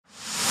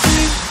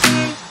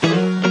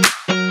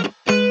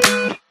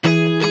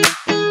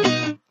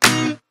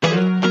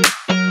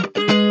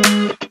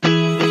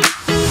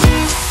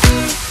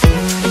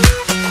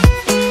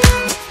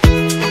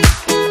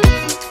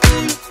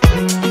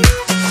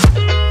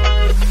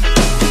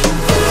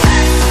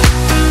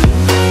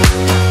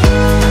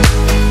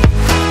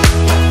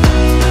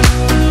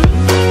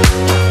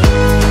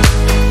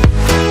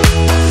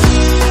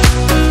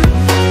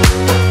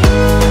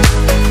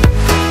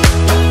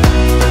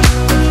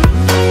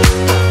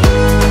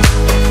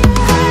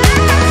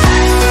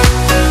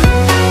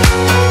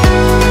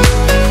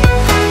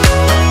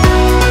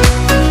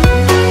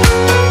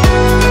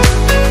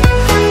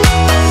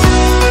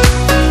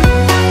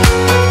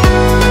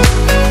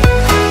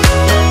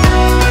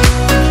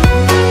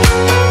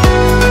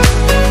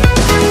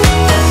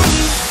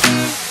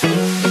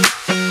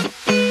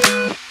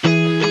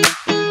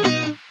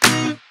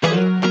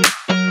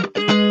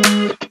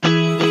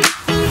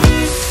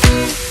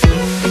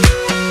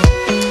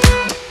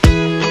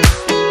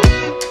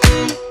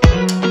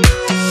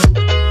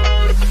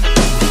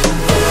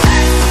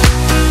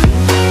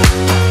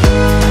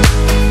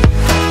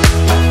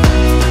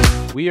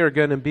are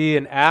going to be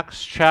in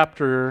Acts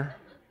chapter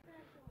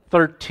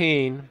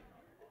 13.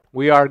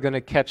 We are going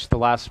to catch the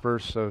last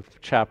verse of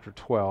chapter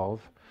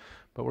 12,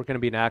 but we're going to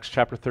be in Acts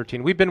chapter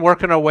 13. We've been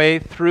working our way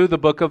through the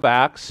book of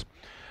Acts.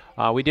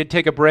 We did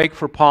take a break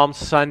for Palm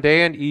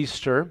Sunday and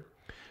Easter,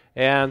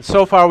 and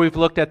so far we've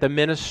looked at the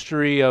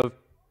ministry of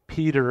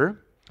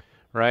Peter,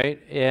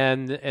 right?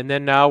 And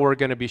then now we're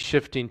going to be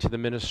shifting to the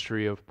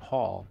ministry of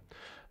Paul.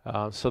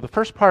 So the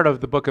first part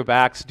of the book of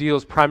Acts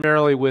deals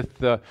primarily with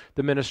the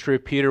ministry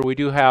of Peter. We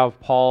do have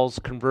Paul's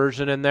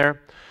conversion in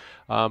there,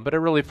 but it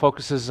really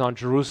focuses on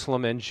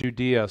Jerusalem and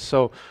Judea.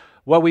 So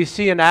what we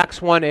see in Acts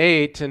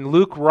 1:8, and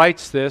Luke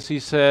writes this, he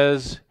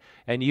says,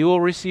 "And you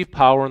will receive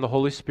power when the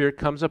Holy Spirit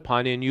comes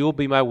upon you, and you will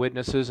be my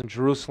witnesses in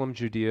Jerusalem,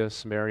 Judea,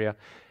 Samaria,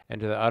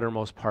 and to the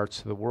uttermost parts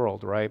of the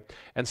world," right?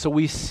 And so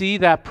we see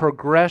that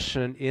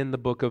progression in the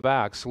book of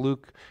Acts.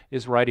 Luke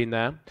is writing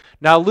that.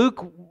 Now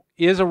Luke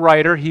is a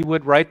writer. He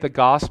would write the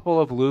Gospel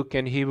of Luke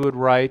and he would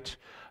write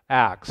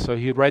Acts. So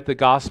he'd write the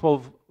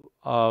Gospel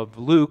of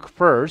Luke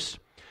first,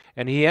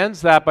 and he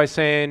ends that by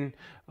saying,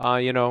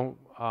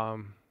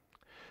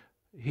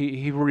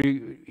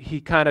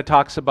 he kind of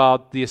talks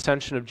about the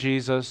ascension of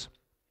Jesus,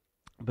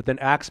 but then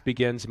Acts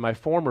begins in my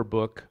former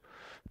book,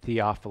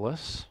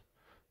 Theophilus.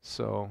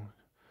 So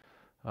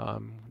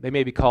they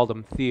maybe called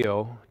him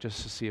Theo,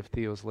 just to see if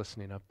Theo's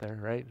listening up there,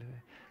 right?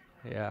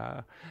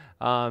 Yeah.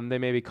 They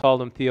maybe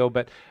called him Theo,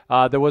 but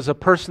there was a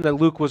person that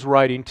Luke was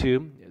writing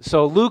to.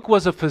 So Luke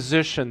was a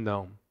physician,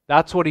 though.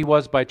 That's what he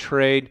was by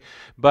trade,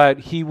 but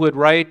he would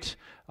write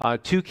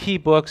two key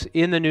books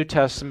in the New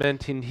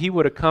Testament, and he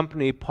would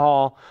accompany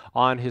Paul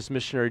on his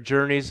missionary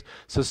journeys.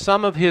 So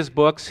some of his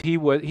books, he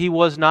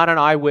was not an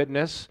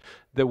eyewitness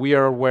that we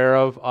are aware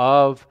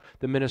of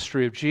the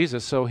ministry of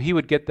Jesus. So he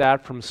would get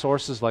that from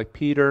sources like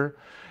Peter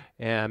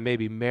and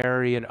maybe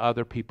Mary and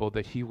other people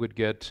that he would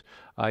get.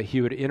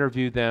 He would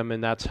interview them,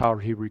 and that's how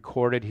he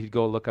recorded. He'd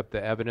go look up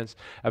the evidence.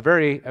 A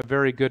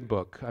very good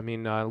book. I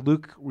mean,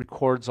 Luke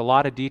records a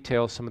lot of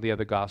details some of the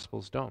other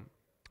Gospels don't.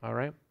 All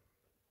right?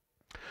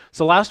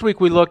 So last week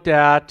we looked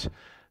at,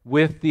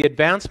 with the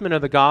advancement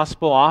of the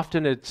gospel,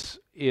 often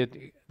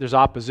there's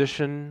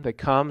opposition that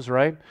comes,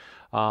 right?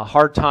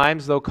 Hard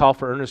times, they'll call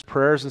for earnest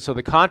prayers, and so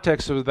the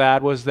context of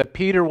that was that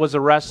Peter was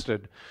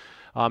arrested.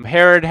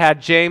 Herod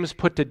had James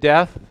put to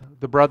death,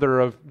 the brother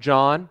of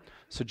John.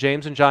 So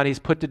James and John, he's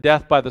put to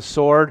death by the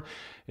sword.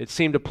 It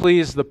seemed to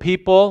please the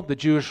people, the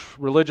Jewish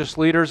religious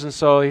leaders, and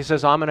so he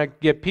says, I'm going to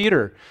get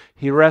Peter.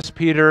 He arrests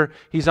Peter.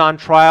 He's on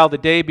trial. The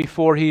day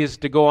before he is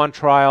to go on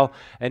trial,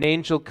 an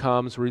angel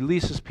comes,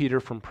 releases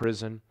Peter from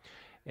prison,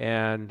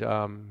 and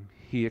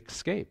he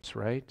escapes,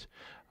 right?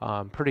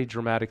 Pretty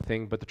dramatic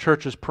thing, but the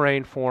church is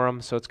praying for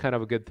him, so it's kind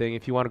of a good thing.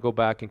 If you want to go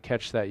back and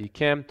catch that, you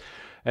can.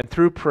 And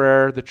through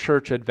prayer, the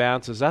church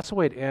advances. That's the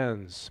way it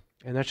ends,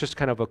 and that's just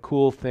kind of a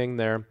cool thing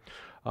there.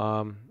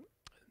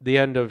 The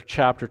end of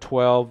chapter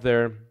 12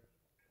 there,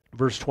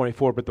 verse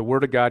 24, but the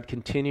word of God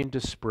continued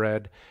to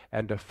spread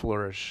and to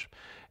flourish.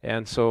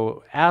 And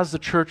so as the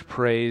church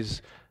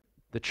prays,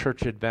 the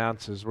church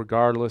advances,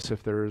 regardless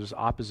if there is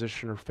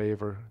opposition or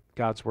favor.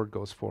 God's word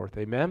goes forth.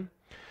 Amen?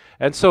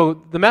 And so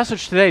the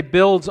message today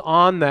builds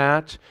on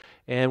that,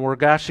 and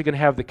we're actually going to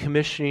have the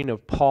commissioning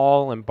of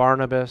Paul and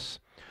Barnabas.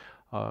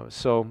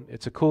 So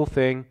it's a cool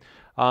thing.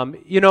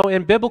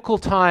 In biblical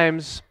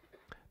times,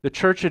 the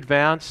church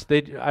advanced.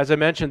 As I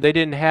mentioned, they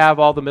didn't have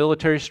all the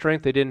military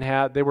strength.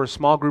 They were a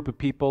small group of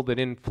people that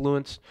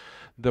influenced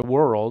the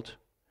world.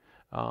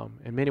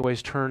 In many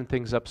ways turned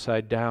things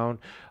upside down.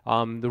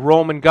 The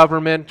Roman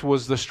government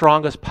was the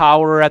strongest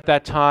power at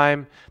that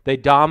time. They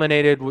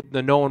dominated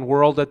the known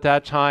world at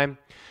that time.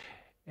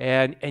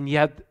 And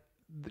yet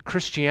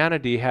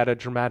Christianity had a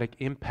dramatic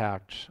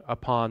impact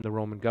upon the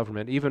Roman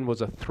government, even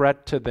was a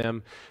threat to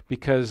them,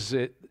 because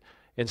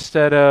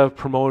instead of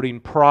promoting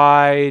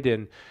pride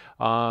and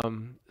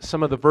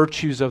some of the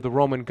virtues of the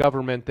Roman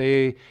government,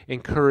 they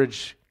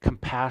encouraged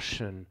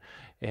compassion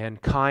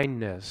and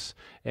kindness,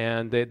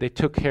 and they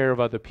took care of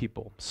other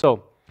people.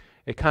 So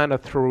it kind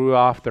of threw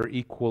off their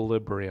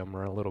equilibrium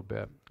a little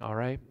bit, all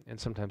right? And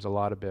sometimes a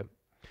lot of it.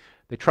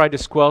 They tried to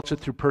squelch it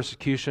through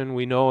persecution.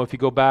 We know if you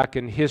go back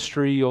in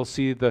history, you'll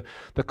see the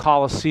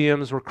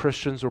Colosseums where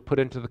Christians were put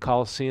into the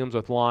Colosseums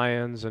with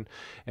lions and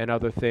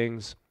other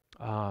things,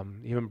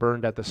 even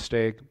burned at the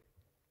stake.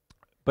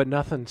 But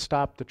nothing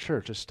stopped the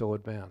church. It still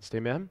advanced.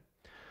 Amen?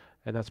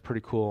 And that's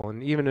pretty cool.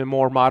 And even in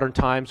more modern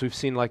times, we've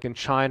seen like in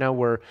China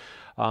where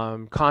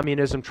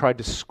communism tried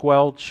to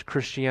squelch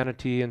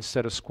Christianity.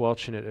 Instead of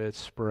squelching it, it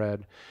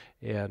spread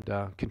and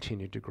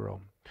continued to grow.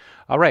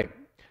 All right.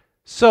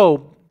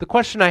 So the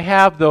question I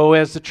have, though,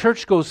 as the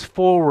church goes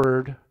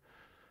forward,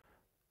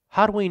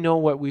 how do we know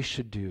what we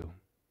should do?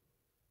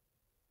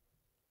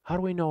 How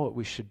do we know what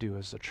we should do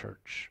as a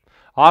church?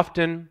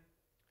 Often,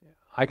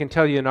 I can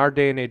tell you in our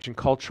day and age and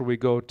culture, we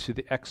go to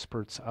the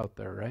experts out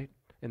there, right,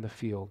 in the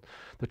field.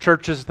 The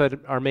churches that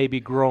are maybe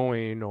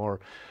growing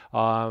or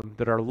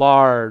that are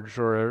large,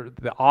 or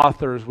the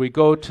authors, we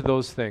go to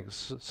those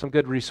things. Some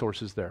good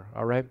resources there,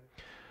 all right?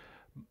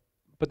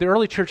 But the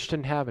early church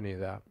didn't have any of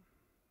that.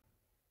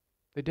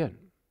 They didn't.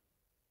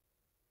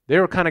 They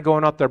were kind of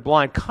going out there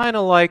blind, kind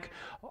of like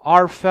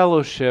our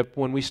fellowship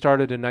when we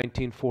started in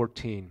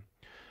 1914.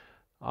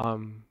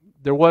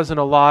 There wasn't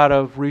a lot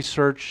of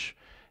research,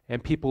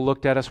 and people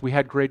looked at us. We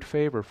had great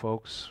favor,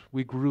 folks.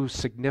 We grew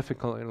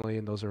significantly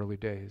in those early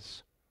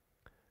days.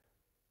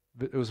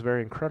 It was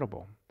very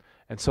incredible.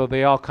 And so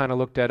they all kind of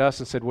looked at us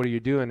and said, "What are you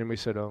doing?" And we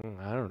said, "Oh,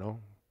 I don't know.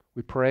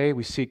 We pray,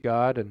 we seek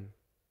God, and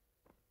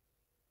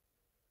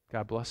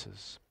God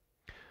blesses."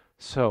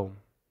 So,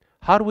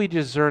 how do we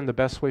discern the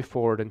best way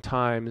forward in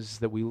times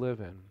that we live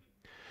in?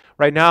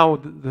 Right now,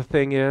 the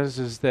thing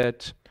is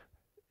that,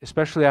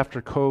 especially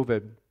after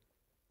COVID,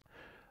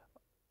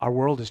 our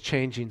world is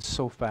changing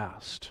so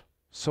fast.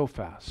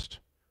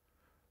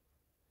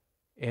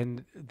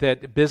 And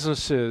that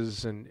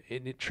businesses and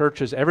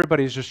churches,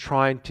 everybody's just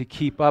trying to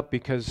keep up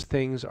because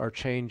things are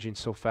changing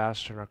so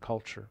fast in our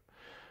culture.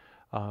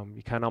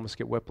 You kind of almost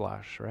get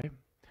whiplash, right?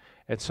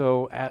 And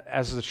so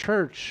as the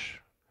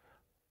church,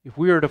 if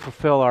we are to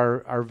fulfill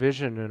our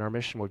vision and our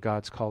mission, what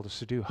God's called us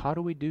to do, how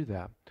do we do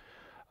that?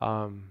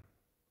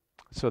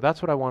 So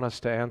that's what I want us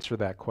to answer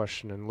that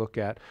question and look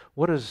at.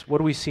 What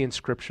do we see in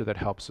Scripture that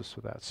helps us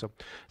with that? So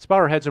let's bow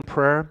our heads in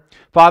prayer.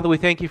 Father, we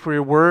thank you for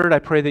your word. I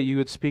pray that you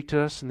would speak to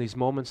us in these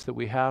moments that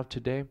we have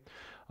today.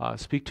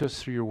 Speak to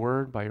us through your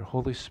word by your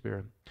Holy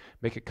Spirit.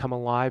 Make it come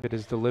alive. It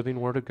is the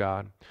living word of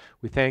God.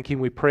 We thank you.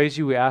 We praise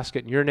you. We ask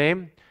it in your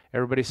name.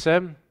 Everybody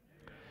said?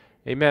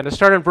 Amen. Let's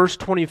start in verse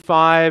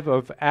 25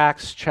 of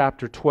Acts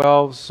chapter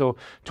 12. So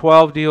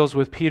 12 deals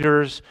with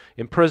Peter's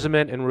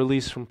imprisonment and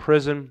release from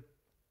prison.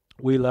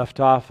 We left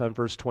off on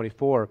verse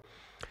 24.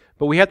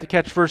 But we have to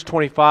catch verse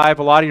 25.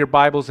 A lot of your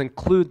Bibles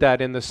include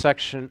that in the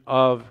section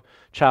of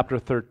chapter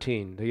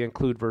 13. They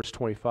include verse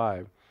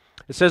 25.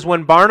 It says,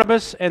 when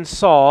Barnabas and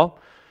Saul,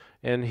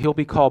 and he'll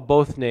be called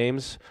both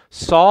names,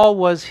 Saul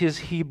was his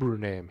Hebrew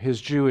name, his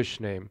Jewish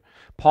name.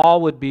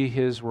 Paul would be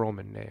his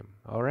Roman name.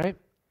 All right?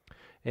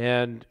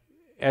 And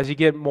as you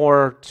get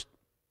more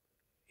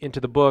into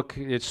the book,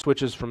 it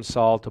switches from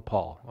Saul to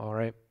Paul. All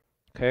right?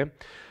 Okay?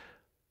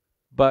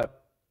 But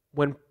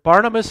when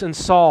Barnabas and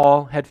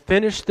Saul had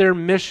finished their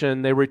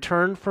mission, they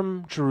returned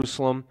from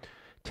Jerusalem,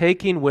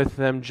 taking with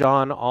them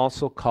John,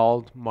 also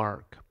called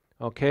Mark.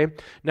 Okay?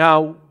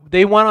 Now,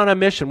 they went on a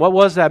mission. What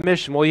was that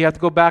mission? Well, you have to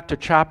go back to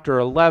chapter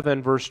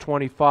 11, verse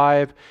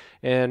 25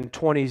 and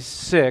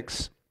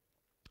 26,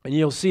 and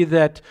you'll see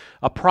that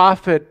a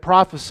prophet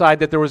prophesied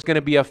that there was going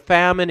to be a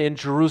famine in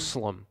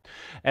Jerusalem.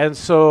 And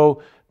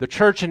so the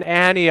church in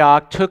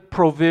Antioch took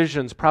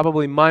provisions,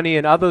 probably money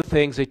and other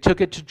things. They took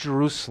it to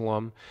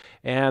Jerusalem.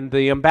 And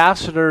the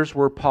ambassadors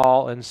were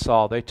Paul and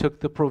Saul. They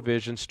took the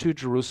provisions to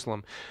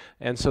Jerusalem.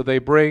 And so they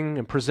bring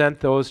and present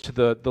those to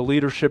the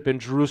leadership in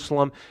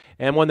Jerusalem.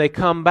 And when they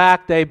come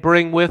back, they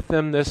bring with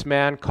them this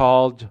man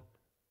called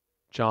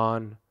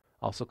John,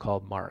 also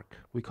called Mark.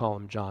 We call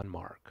him John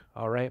Mark.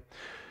 All right?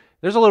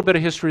 There's a little bit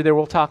of history there.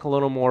 We'll talk a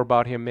little more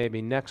about him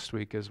maybe next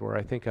week is where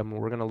I think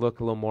we're going to look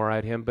a little more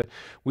at him. But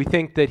we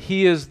think that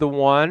he is the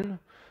one.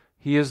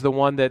 He is the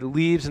one that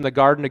leaves in the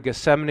Garden of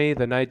Gethsemane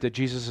the night that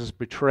Jesus is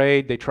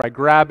betrayed. They try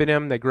grabbing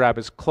him. They grab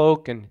his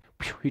cloak, and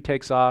he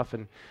takes off,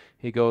 and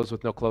he goes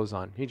with no clothes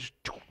on. He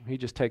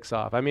just takes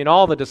off. I mean,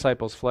 all the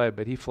disciples fled,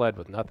 but he fled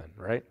with nothing,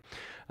 right?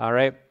 All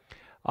right.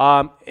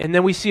 And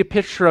then we see a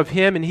picture of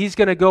him, and he's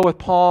going to go with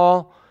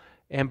Paul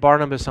and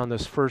Barnabas on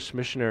this first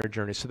missionary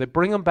journey. So they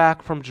bring him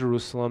back from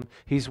Jerusalem.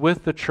 He's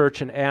with the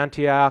church in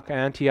Antioch.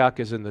 Antioch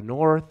is in the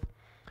north.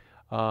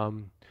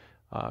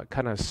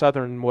 Kind of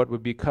southern, what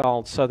would be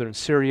called southern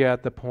Syria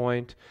at the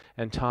point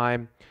and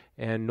time,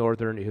 and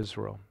northern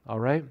Israel. All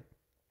right?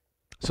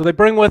 So they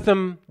bring with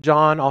them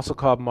John, also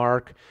called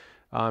Mark.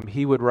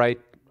 He would write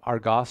our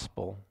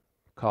gospel,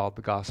 called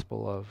the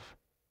Gospel of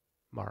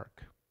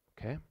Mark.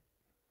 Okay?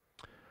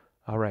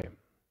 All right.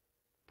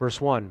 Verse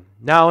 1.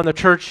 Now in the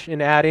church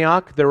in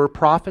Antioch, there were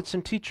prophets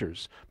and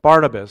teachers.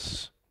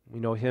 Barnabas, we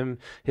know him,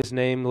 his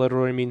name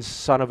literally means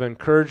son of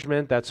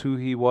encouragement. That's who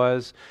he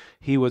was.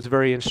 He was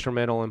very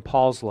instrumental in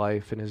Paul's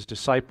life and his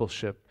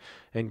discipleship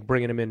and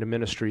bringing him into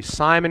ministry.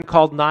 Simon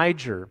called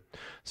Niger.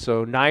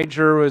 So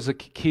Niger was a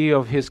key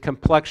of his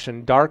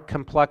complexion, dark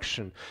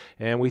complexion.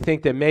 And we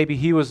think that maybe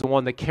he was the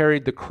one that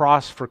carried the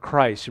cross for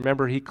Christ.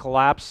 Remember, he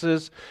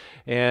collapses,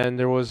 and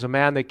there was a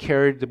man that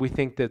carried, that we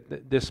think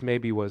that this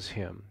maybe was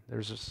him.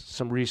 There's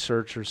some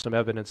research or some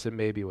evidence that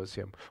maybe it was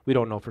him. We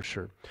don't know for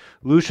sure.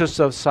 Lucius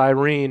of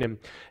Cyrene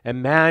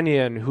and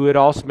Manian, who had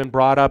also been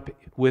brought up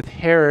with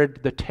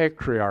Herod the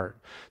Tetrarch.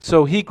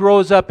 So he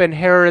grows up in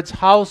Herod's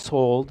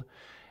household,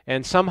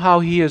 and somehow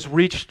he is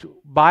reached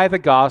by the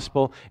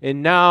gospel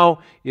and now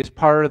is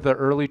part of the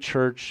early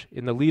church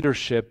in the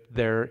leadership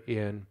there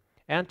in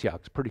Antioch.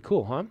 It's pretty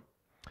cool, huh?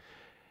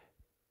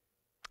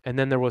 And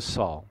then there was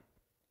Saul.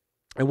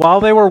 And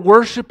while they were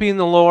worshiping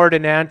the Lord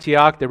in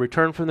Antioch, they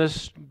returned from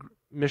this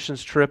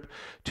missions trip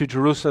to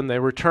Jerusalem. They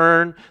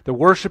return, they're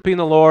worshiping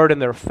the Lord,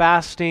 and they're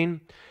fasting.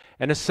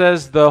 And it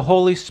says the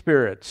Holy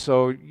Spirit.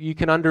 So you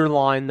can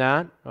underline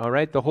that, all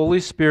right? The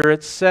Holy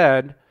Spirit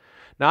said,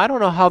 Now, I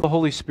don't know how the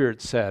Holy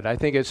Spirit said. I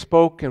think it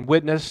spoke and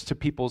witnessed to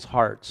people's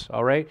hearts,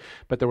 all right?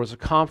 But there was a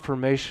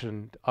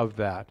confirmation of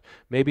that,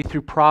 maybe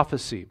through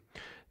prophecy.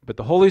 But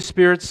the Holy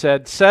Spirit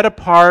said, "Set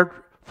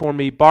apart for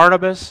me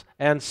Barnabas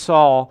and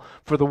Saul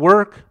for the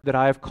work that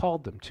I have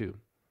called them to."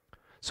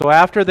 So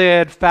after they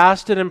had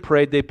fasted and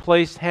prayed, they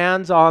placed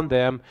hands on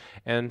them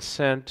and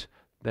sent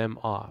them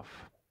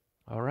off.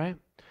 All right?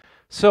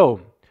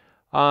 So,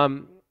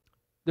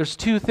 there's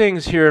two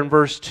things here in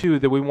verse 2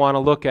 that we want to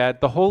look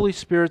at. The Holy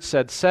Spirit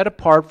said, "Set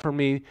apart for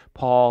me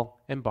Paul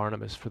and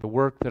Barnabas for the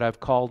work that I've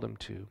called them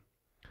to."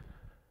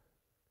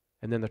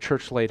 And then the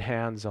church laid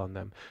hands on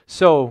them.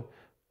 So,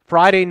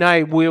 Friday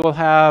night, we will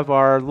have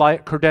our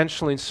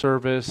credentialing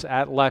service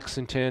at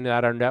Lexington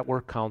at our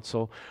network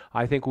council.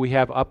 I think we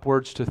have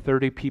upwards to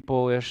 30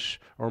 people-ish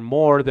or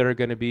more that are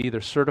going to be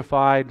either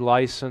certified,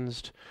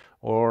 licensed,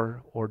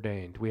 or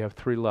ordained. We have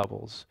 3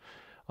 levels.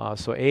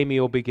 So Amy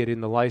will be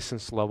getting the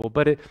license level.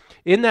 But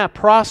in that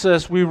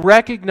process, we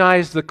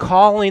recognize the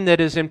calling that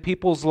is in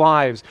people's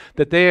lives,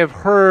 that they have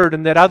heard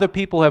and that other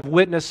people have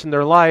witnessed in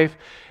their life.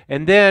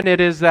 And then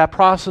it is that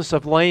process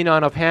of laying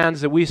on of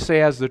hands that we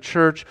say as the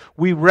church,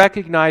 we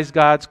recognize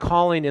God's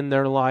calling in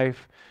their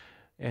life,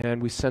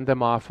 and we send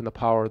them off in the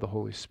power of the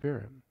Holy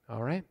Spirit.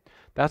 All right?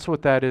 That's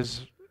what that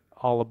is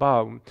all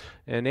about.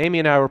 And Amy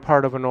and I were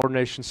part of an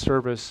ordination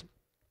service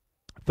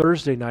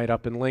Thursday night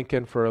up in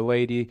Lincoln for a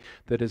lady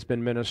that has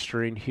been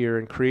ministering here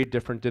in Creed,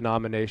 different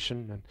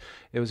denomination, and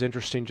it was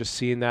interesting just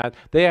seeing that.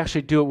 They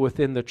actually do it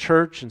within the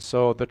church, and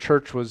so the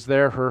church was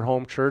there, her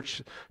home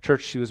church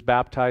she was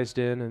baptized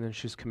in, and then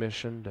she's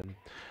commissioned, and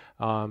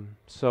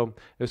so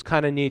it was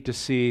kind of neat to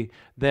see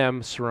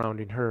them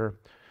surrounding her.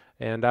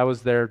 And I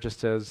was there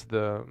just as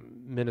the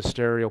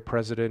ministerial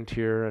president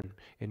here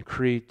in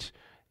Crete,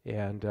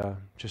 and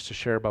just to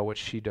share about what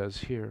she does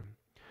here.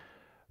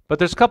 But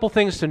there's a couple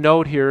things to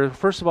note here.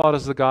 First of all, it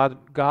is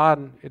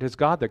it is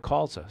God that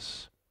calls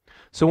us.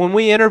 So when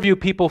we interview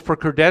people for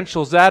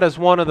credentials, that is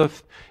one of the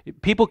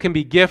people can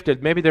be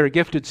gifted. Maybe they're a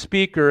gifted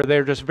speaker,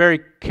 they're just very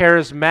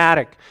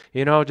charismatic,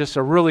 just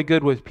are really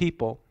good with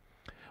people,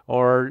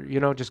 or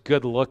just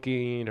good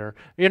looking, or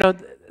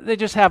they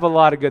just have a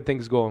lot of good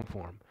things going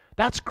for them.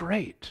 That's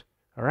great.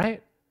 All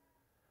right?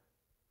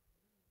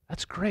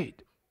 That's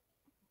great.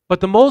 But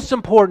the most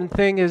important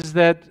thing is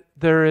that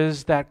there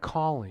is that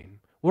calling.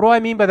 What do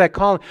I mean by that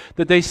calling?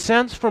 That they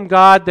sense from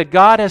God that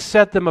God has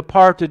set them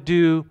apart to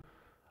do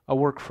a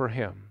work for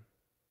Him.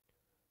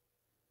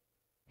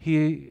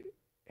 He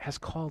has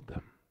called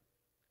them.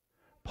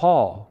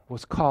 Paul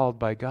was called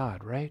by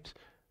God, right?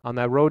 On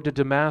that road to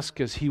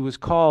Damascus, he was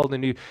called,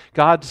 and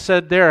God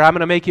said there, "I'm going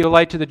to make you a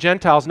light to the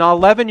Gentiles." Now,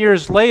 11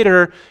 years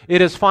later,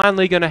 it is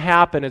finally going to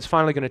happen. It's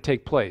finally going to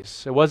take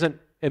place. It wasn't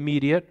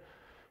immediate.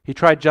 He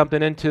tried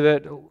jumping into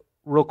it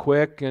real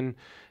quick, and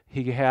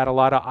he had a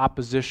lot of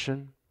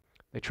opposition.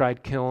 They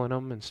tried killing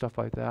him and stuff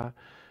like that.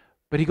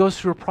 But he goes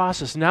through a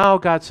process. Now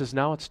God says,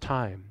 now it's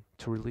time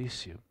to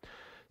release you.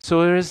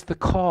 So there is the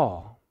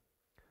call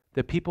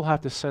that people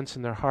have to sense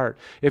in their heart.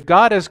 If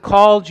God has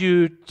called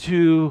you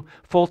to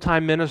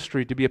full-time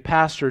ministry, to be a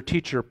pastor,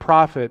 teacher,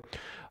 prophet,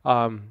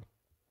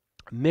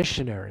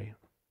 missionary,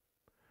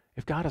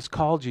 if God has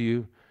called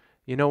you,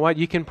 you know what?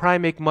 You can probably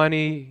make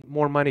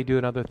more money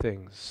doing other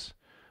things,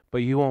 but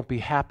you won't be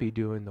happy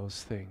doing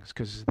those things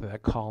because of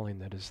that calling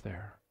that is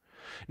there.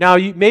 Now,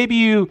 maybe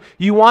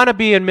you want to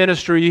be in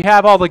ministry, you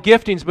have all the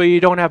giftings, but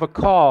you don't have a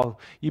call.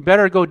 You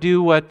better go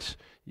do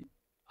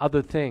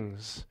other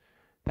things.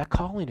 That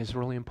calling is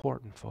really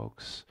important,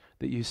 folks,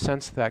 that you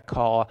sense that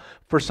call.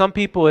 For some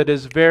people, it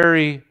is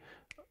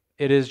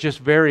just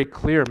very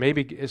clear.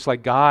 Maybe it's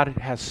like God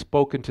has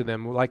spoken to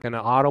them, like an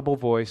audible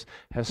voice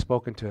has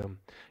spoken to them.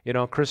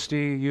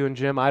 Christy, you and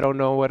Jim, I don't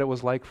know what it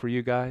was like for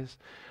you guys.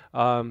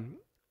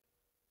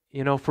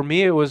 For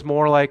me, it was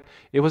more like,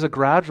 it was a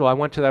gradual. I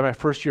went to my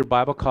first year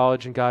Bible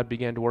college, and God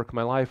began to work in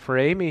my life. For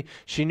Amy,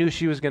 she knew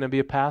she was going to be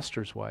a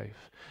pastor's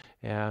wife.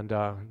 And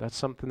that's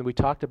something that we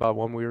talked about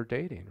when we were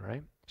dating,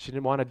 right? She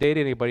didn't want to date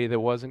anybody that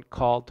wasn't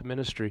called to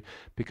ministry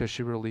because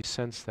she really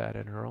sensed that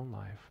in her own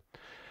life.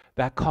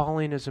 That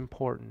calling is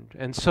important.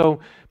 And so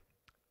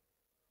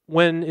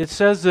when it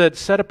says that,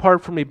 "Set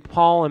apart for me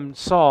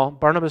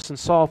Barnabas and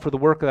Saul for the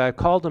work that I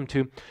called them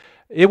to,"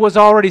 it was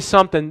already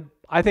something.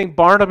 I think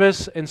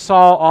Barnabas and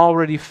Saul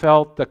already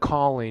felt the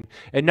calling.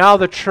 And now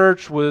the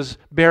church was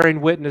bearing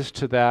witness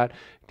to that,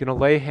 going to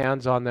lay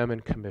hands on them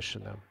and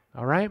commission them.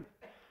 All right?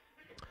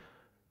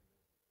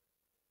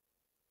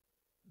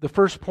 The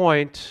first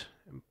point,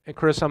 and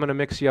Chris, I'm going to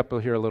mix you up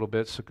here a little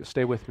bit, so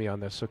stay with me on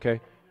this, okay?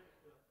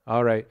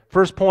 All right.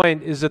 First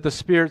point is that the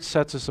Spirit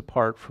sets us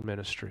apart for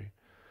ministry.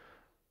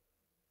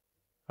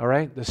 All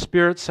right? The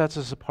Spirit sets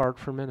us apart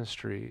for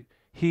ministry.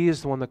 He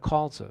is the one that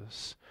calls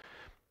us.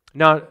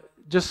 Now,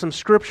 just some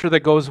scripture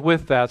that goes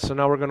with that. So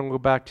now we're going to go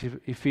back to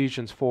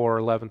Ephesians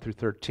 4:11 through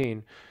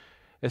 13.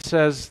 It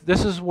says,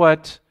 this is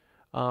what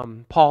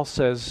Paul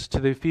says to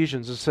the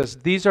Ephesians. It says,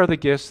 "These are the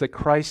gifts that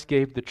Christ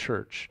gave the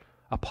church: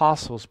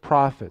 apostles,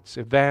 prophets,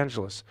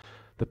 evangelists,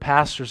 the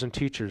pastors and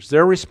teachers.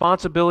 Their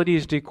responsibility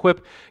is to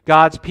equip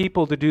God's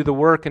people to do the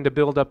work and to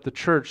build up the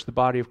church, the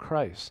body of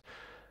Christ.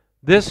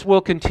 This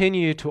will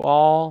continue to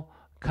all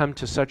come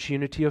to such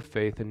unity of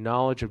faith and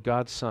knowledge of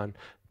God's Son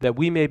that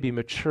we may be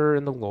mature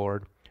in the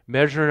Lord,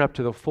 measuring up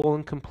to the full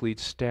and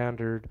complete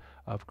standard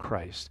of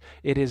Christ.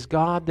 It is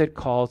God that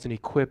calls and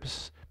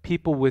equips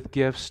people with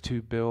gifts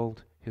to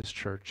build His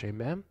church.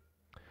 Amen?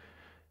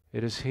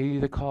 It is He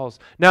that calls.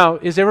 Now,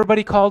 is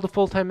everybody called to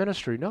full-time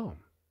ministry? No.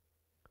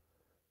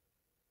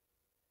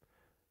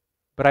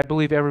 But I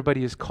believe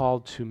everybody is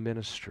called to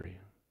ministry.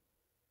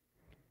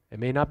 It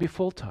may not be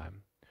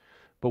full-time,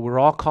 but we're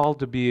all called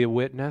to be a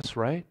witness,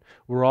 right?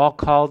 We're all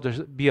called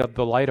to be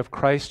the light of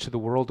Christ to the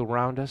world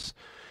around us.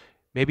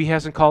 Maybe He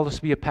hasn't called us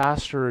to be a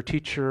pastor or a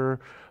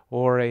teacher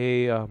or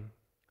a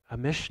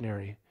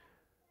missionary,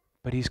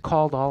 but He's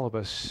called all of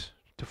us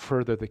to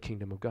further the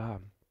kingdom of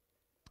God.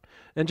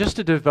 And just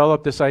to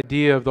develop this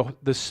idea of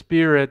the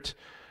Spirit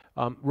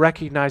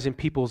recognizing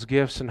people's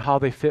gifts and how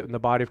they fit in the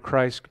body of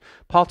Christ,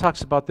 Paul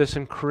talks about this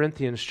in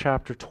Corinthians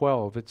chapter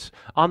 12. It's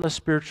on the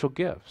spiritual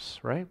gifts,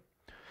 right?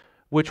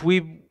 Which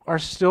we are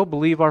still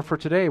believe are for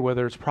today,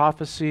 whether it's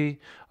prophecy,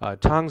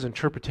 tongues,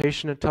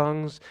 interpretation of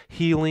tongues,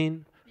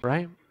 healing,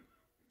 right?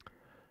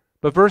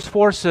 But verse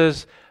 4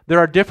 says, there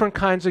are different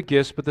kinds of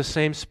gifts, but the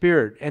same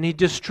Spirit, and He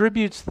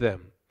distributes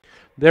them.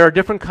 There are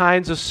different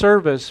kinds of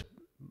service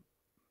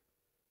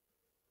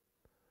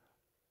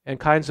and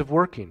kinds of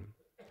working,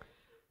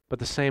 but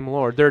the same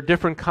Lord. There are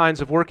different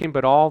kinds of working,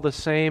 but all the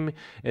same,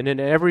 and in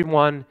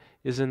everyone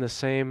is in the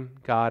same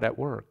God at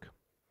work.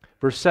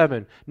 Verse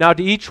 7, now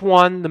to each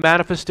one the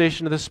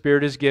manifestation of the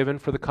Spirit is given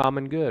for the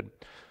common good.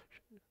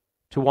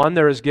 To one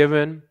there is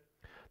given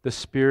the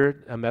Spirit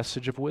a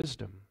message of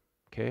wisdom,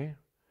 okay?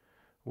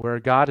 Where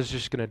God is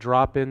just going to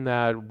drop in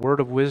that word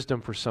of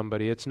wisdom for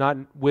somebody. It's not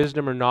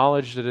wisdom or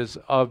knowledge that is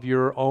of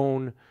your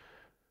own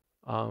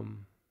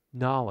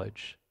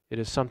knowledge. It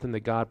is something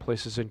that God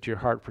places into your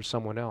heart for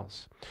someone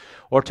else.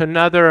 Or to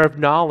another of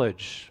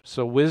knowledge.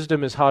 So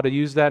wisdom is how to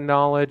use that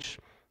knowledge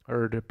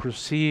or to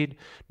proceed.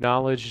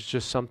 Knowledge is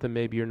just something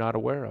maybe you're not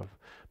aware of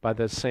by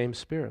that same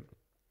Spirit.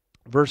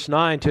 Verse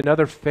 9, to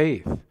another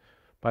faith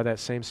by that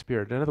same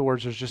Spirit. In other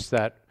words, there's just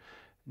that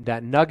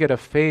nugget of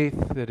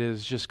faith that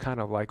is just kind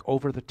of like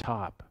over the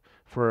top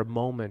for a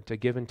moment, a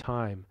given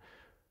time.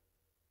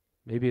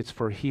 Maybe it's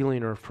for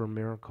healing or for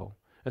miracle.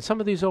 And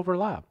some of these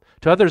overlap.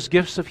 To others,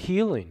 gifts of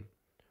healing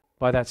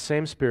by that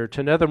same Spirit.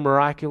 To another,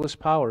 miraculous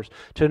powers.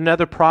 To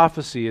another,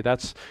 prophecy.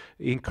 That's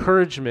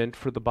encouragement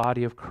for the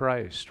body of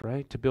Christ,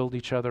 right? To build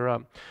each other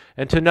up.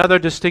 And to another,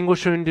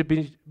 distinguishing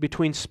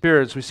between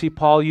spirits. We see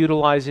Paul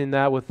utilizing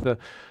that with the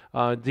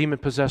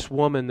demon-possessed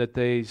woman that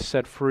they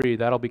set free.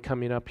 That'll be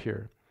coming up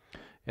here.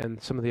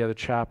 And some of the other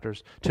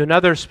chapters. To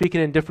another,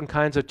 speaking in different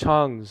kinds of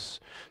tongues.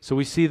 So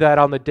we see that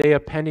on the day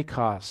of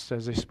Pentecost,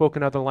 as they spoke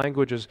in other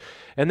languages.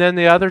 And then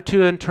the other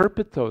to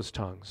interpret those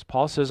tongues.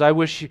 Paul says, I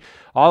wish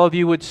all of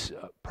you would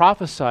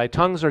prophesy.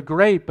 Tongues are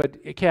great, but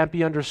it can't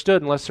be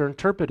understood unless they're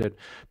interpreted.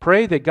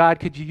 Pray that God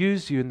could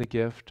use you in the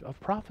gift of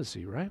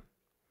prophecy, right?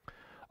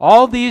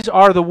 All these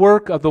are the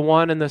work of the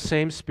one and the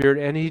same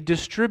Spirit, and He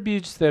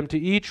distributes them to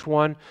each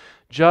one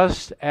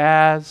just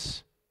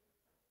as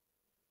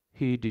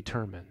He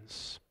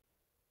determines.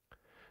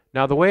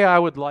 Now, the way I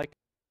would like,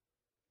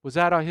 was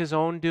that His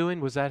own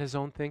doing? Was that His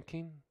own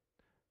thinking?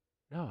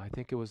 No, I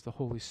think it was the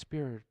Holy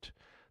Spirit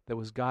that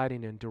was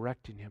guiding and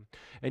directing him.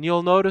 And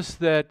you'll notice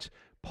that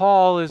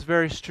Paul is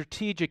very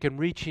strategic in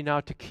reaching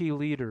out to key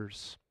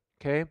leaders.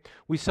 Okay?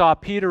 We saw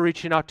Peter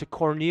reaching out to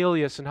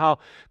Cornelius and how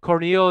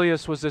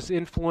Cornelius was this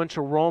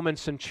influential Roman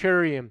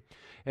centurion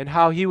and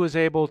how he was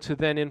able to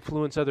then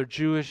influence other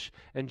Jewish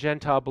and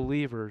Gentile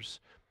believers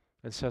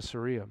in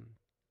Caesarea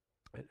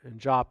and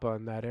Joppa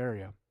in that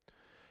area.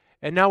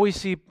 And now we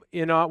see,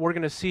 we're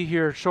going to see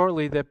here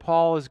shortly that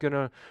Paul is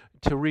going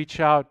to reach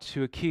out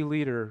to a key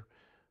leader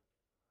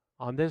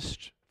on this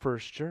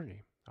first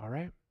journey. All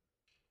right?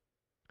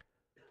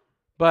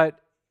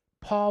 But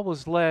Paul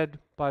was led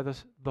by the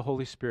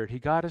Holy Spirit. He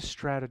got his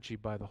strategy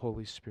by the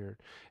Holy Spirit.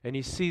 And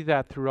you see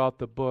that throughout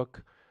the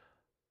book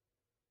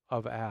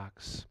of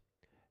Acts.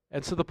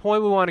 And so the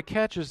point we want to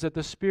catch is that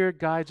the Spirit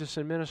guides us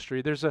in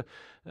ministry. There's a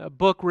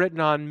book written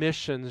on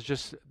missions,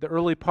 just the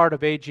early part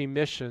of AG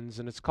missions,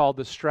 and it's called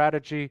The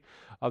Strategy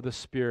of the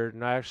Spirit.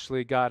 And I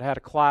actually had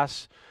a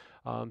class,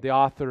 the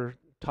author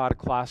taught a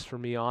class for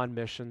me on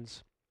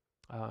missions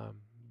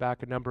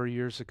back a number of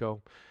years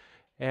ago.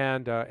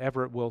 And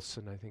Everett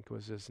Wilson, I think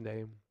was his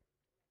name.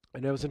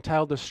 And it was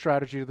entitled The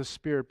Strategy of the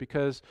Spirit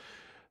because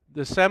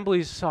the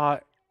assemblies saw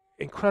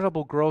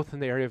incredible growth in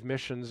the area of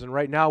missions, and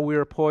right now we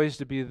are poised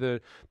to be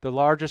the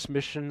largest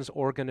missions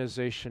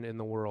organization in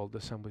the world. The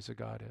Assemblies of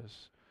God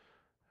is.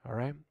 All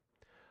right?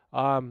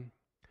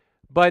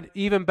 But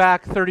even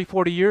back 30,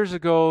 40 years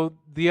ago,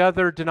 the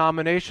other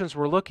denominations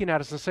were looking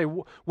at us and say,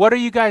 what are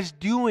you guys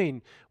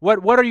doing?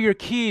 What are your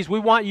keys? We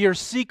want your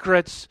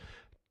secrets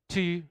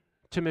to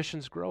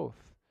missions growth.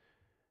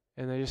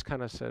 And they just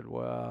kind of said,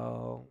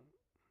 well,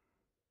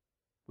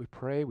 we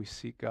pray, we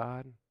seek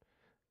God.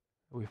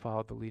 We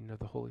followed the leading of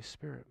the Holy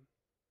Spirit.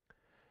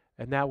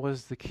 And that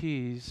was the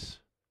keys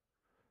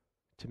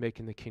to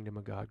making the kingdom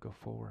of God go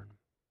forward.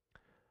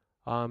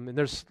 And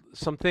there's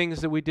some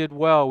things that we did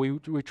well. We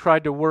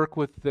tried to work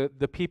with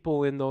the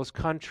people in those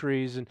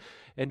countries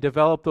and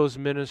develop those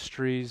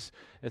ministries,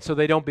 and so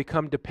they don't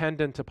become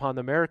dependent upon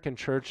the American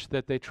church,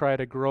 that they try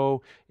to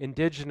grow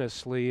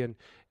indigenously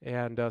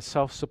and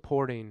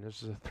self-supporting.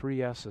 There's the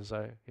 3 S's,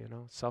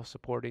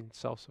 self-supporting,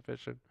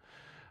 self-sufficient,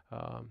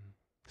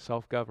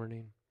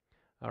 self-governing.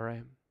 All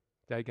right.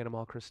 Did I get them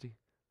all, Christy?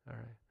 All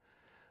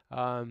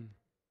right.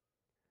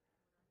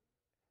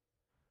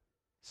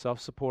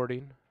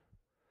 Self-supporting,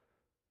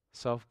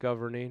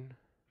 self-governing.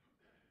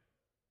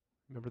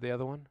 Remember the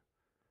other one?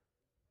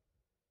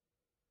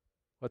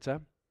 What's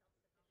that?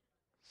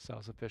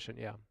 Self-sufficient,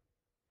 yeah.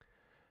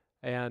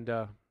 And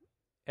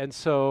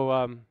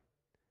so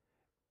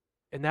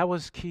that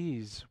was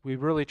keys. We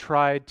really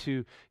tried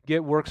to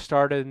get work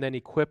started and then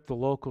equip the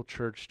local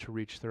church to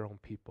reach their own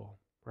people,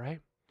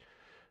 right?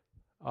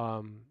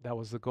 That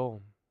was the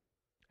goal.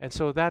 And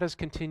so that has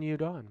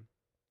continued on.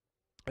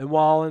 And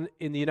while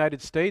in the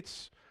United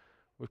States,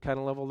 we've kind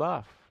of leveled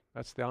off.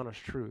 That's the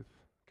honest truth,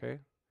 okay?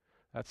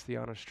 That's the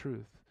honest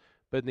truth.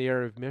 But in the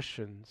area of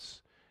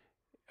missions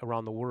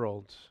around the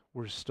world,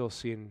 we're still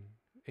seeing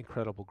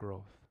incredible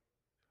growth,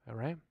 all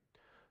right?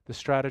 The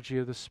strategy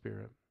of the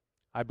Spirit.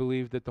 I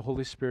believe that the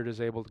Holy Spirit is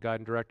able to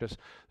guide and direct us.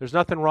 There's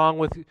nothing wrong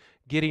with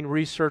getting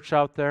research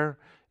out there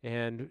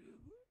and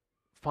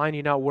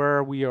finding out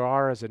where we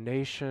are as a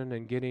nation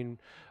and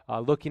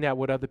looking at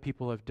what other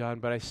people have done,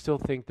 but I still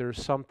think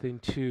there's something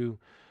to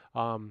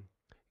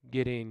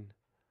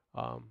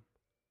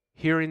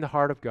hearing the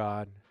heart of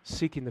God,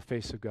 seeking the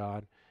face of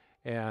God,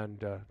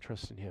 and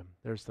trusting Him.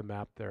 There's the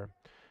map there.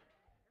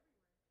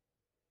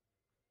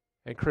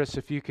 And Chris,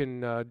 if you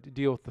can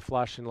deal with the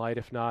flashing light,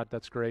 if not,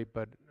 that's great,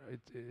 but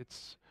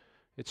it's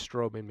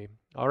strobing me.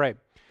 All right.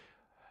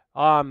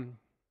 All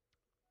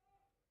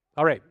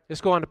right,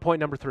 let's go on to point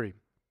number 3.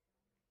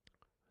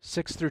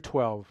 6 through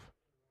 12.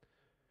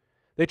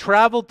 They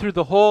traveled through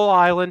the whole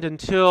island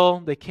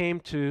until they came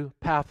to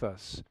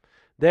Paphos.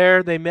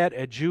 There they met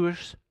a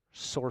Jewish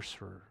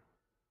sorcerer.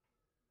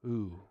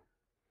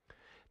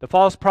 The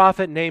false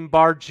prophet named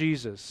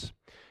Bar-Jesus.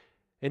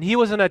 And he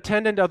was an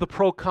attendant of the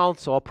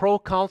proconsul. A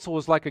proconsul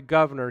was like a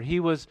governor.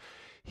 He was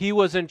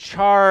in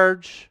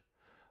charge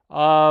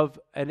of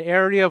an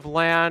area of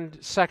land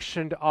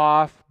sectioned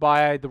off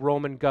by the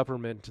Roman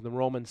government and the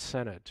Roman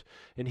Senate.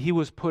 And he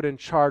was put in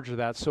charge of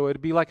that. So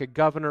it'd be like a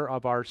governor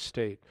of our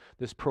state,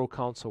 this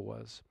proconsul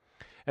was.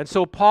 And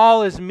so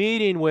Paul is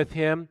meeting with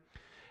him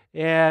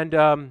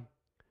and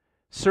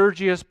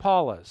Sergius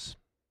Paulus.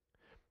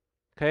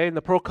 Okay, and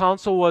the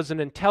proconsul was an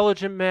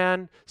intelligent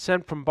man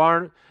sent from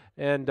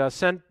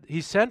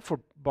he sent for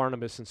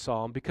Barnabas and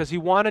Saul because he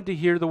wanted to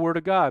hear the word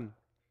of God.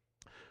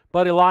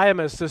 But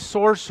Elymas, the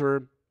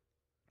sorcerer,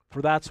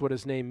 for that's what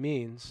his name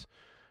means,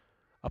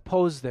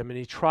 opposed them, and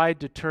he tried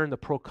to turn the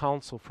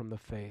proconsul from the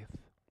faith.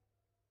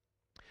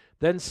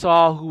 Then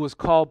Saul, who was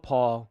called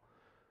Paul,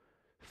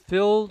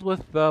 filled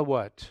with the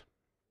what?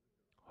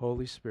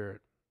 Holy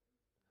Spirit.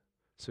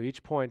 So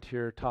each point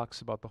here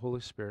talks about the Holy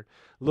Spirit.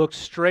 Looked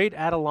straight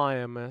at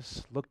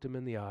Elymas, looked him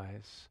in the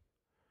eyes.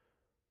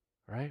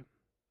 Right?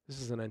 This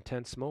is an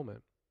intense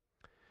moment.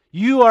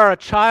 You are a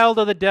child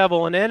of the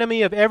devil, an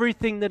enemy of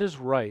everything that is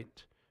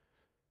right.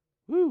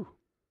 Woo!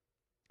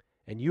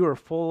 And you are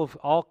full of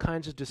all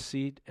kinds of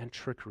deceit and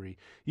trickery.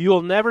 You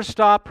will never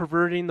stop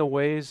perverting the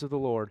ways of the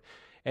Lord.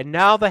 And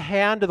now the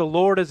hand of the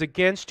Lord is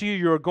against you.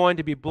 You are going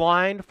to be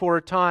blind for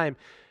a time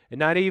and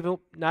not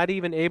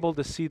even able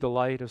to see the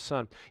light of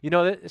sun. You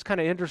know, it's kind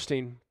of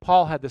interesting.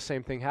 Paul had the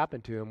same thing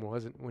happen to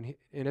him,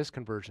 in his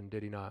conversion,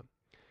 did he not?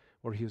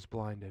 Where he was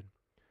blinded.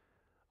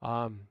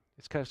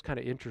 It's kind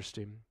of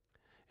interesting.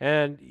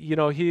 And, you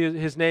know,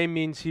 his name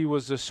means he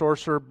was a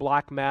sorcerer.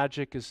 Black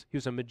magic, he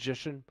was a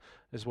magician,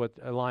 is what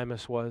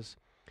Elymas was.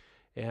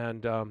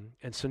 And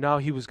so now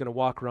he was going to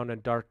walk around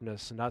in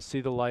darkness and not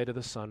see the light of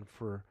the sun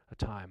for a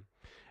time.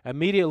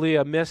 Immediately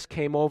a mist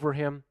came over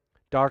him,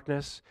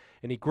 darkness,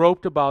 and he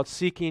groped about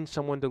seeking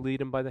someone to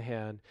lead him by the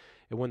hand.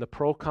 And when the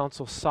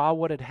proconsul saw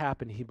what had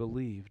happened, he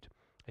believed,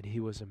 and he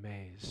was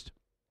amazed.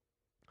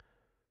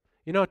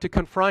 You know, to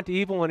confront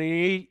evil and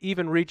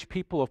even reach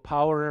people of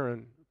power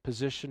and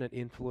position and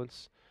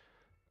influence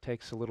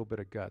takes a little bit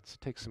of guts.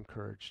 It takes some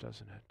courage,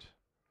 doesn't it?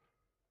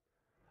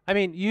 I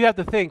mean, you have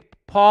to think,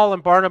 Paul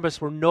and Barnabas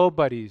were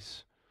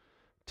nobodies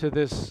to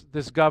this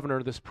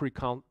governor, this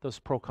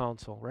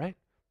proconsul, right?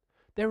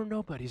 They were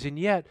nobodies, and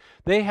yet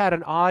they had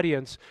an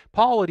audience.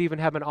 Paul would even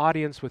have an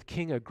audience with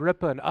King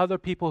Agrippa and other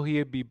people. He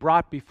would be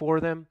brought before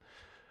them,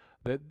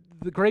 the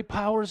great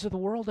powers of the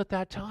world at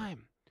that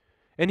time.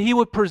 And he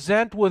would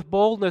present with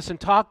boldness and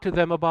talk to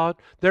them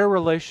about their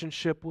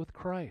relationship with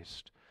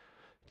Christ.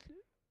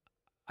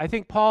 I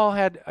think Paul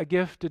had a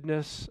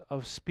giftedness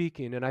of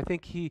speaking, and I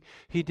think he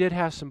did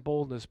have some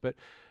boldness, but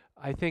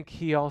I think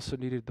he also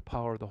needed the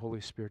power of the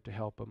Holy Spirit to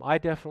help him. I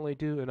definitely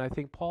do, and I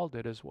think Paul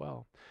did as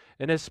well.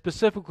 And it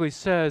specifically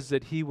says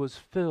that he was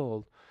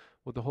filled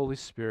with the Holy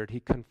Spirit. He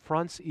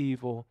confronts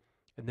evil,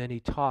 and then he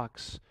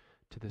talks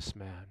to this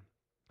man.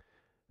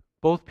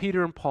 Both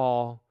Peter and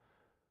Paul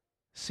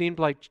seemed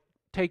like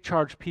take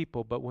charge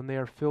people, but when they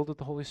are filled with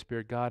the Holy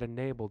Spirit, God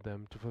enabled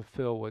them to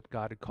fulfill what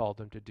God had called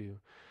them to do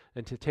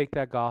and to take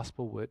that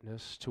gospel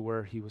witness to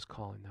where he was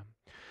calling them.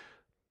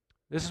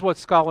 This is what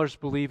scholars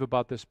believe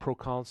about this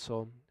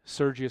proconsul,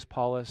 Sergius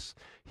Paulus.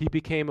 He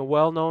became a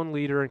well-known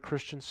leader in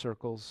Christian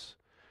circles.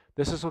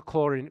 This is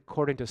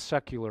according to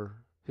secular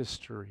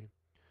history,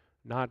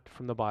 not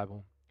from the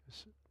Bible,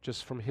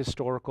 just from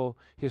historical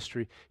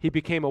history. He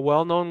became a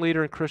well-known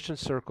leader in Christian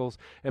circles,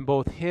 and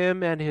both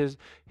him and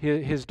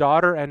his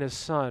daughter and his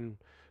son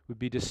would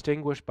be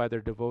distinguished by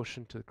their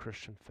devotion to the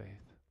Christian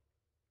faith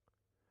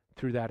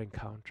through that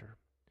encounter.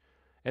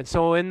 And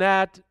so in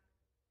that,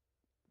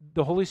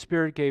 the Holy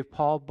Spirit gave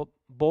Paul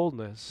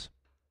boldness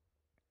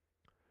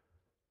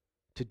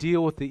to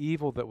deal with the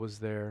evil that was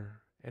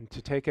there and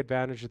to take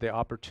advantage of the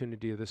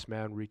opportunity of this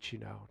man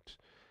reaching out.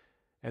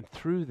 And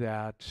through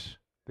that,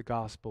 the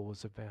gospel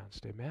was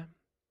advanced. Amen?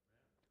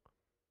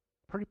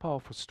 Pretty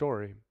powerful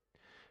story.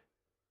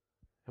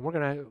 And we're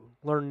going to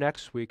learn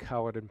next week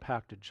how it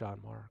impacted John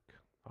Mark.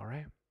 All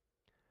right?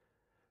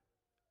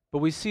 But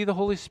we see the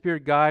Holy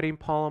Spirit guiding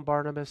Paul and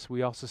Barnabas.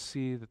 We also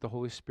see that the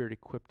Holy Spirit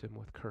equipped him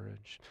with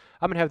courage.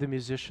 I'm going to have the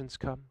musicians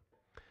come.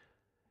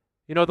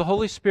 You know, the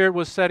Holy Spirit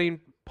was setting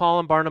Paul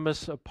and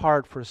Barnabas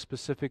apart for a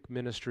specific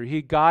ministry.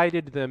 He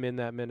guided them in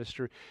that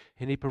ministry,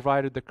 and he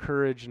provided the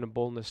courage and the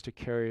boldness to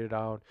carry it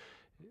out.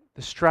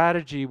 The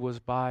strategy was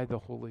by the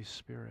Holy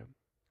Spirit.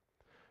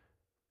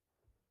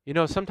 You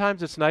know,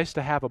 sometimes it's nice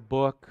to have a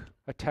book,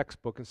 a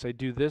textbook, and say,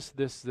 do this,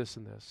 this, this,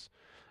 and this.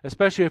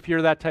 Especially if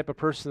you're that type of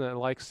person that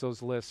likes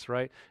those lists,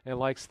 right? And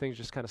likes things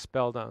just kind of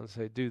spelled out and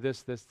say, do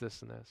this, this,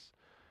 this, and this.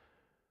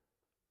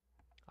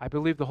 I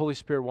believe the Holy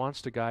Spirit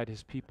wants to guide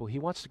his people. He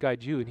wants to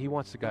guide you, and he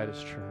wants to guide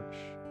his church.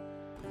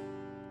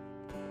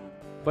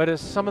 But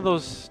as some of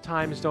those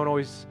times don't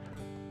always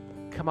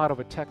come out of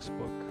a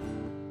textbook.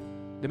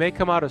 They may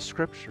come out of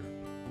Scripture.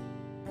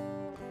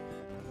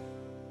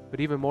 But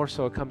even more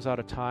so, it comes out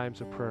of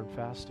times of prayer and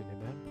fasting,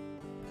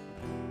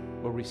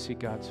 amen? Where we seek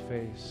God's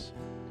face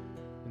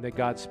and that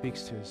God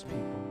speaks to his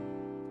people.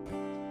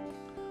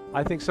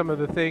 I think some of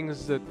the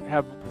things that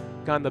have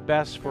gone the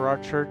best for our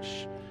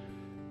church,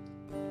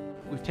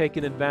 we've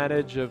taken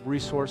advantage of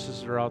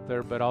resources that are out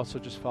there, but also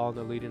just following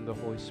the leading of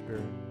the Holy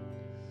Spirit.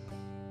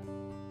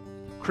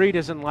 Crete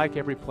isn't like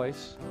every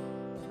place,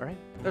 right?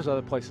 There's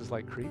other places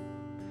like Crete.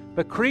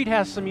 But Crete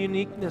has some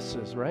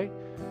uniquenesses, right?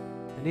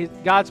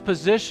 And God's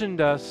positioned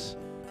us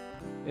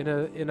in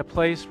a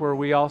place where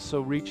we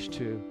also reach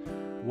to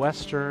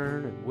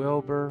Western and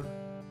Wilbur,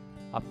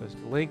 up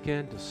to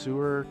Lincoln, to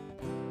Seward.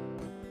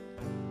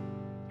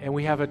 And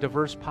we have a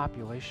diverse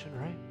population,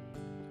 right?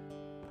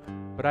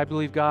 But I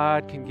believe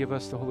God can give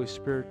us the Holy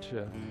Spirit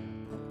to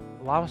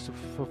allow us to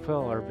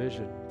fulfill our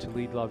vision, to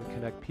lead, love, and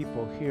connect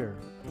people here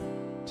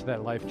to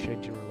that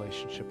life-changing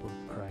relationship with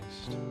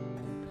Christ.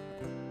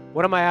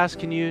 What am I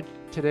asking you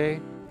today?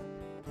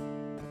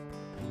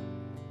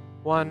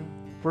 One,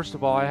 first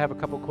of all, I have a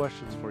couple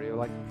questions for you,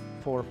 like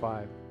 4 or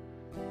 5.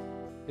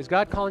 Is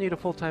God calling you to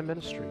full-time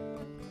ministry?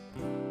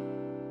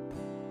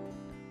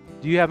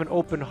 Do you have an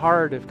open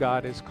heart if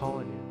God is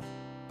calling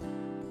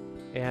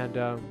you? And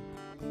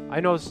I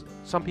know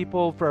some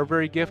people are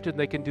very gifted and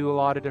they can do a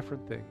lot of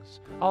different things.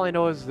 All I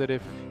know is that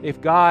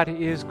if God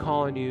is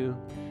calling you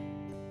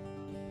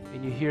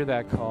and you hear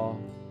that call,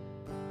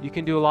 you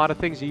can do a lot of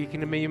things. You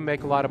can even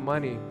make a lot of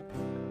money.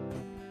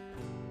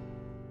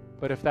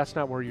 But if that's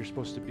not where you're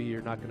supposed to be,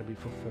 you're not going to be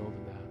fulfilled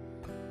in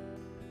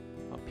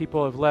that.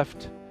 People have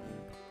left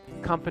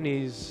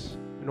companies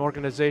and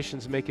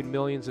organizations making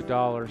millions of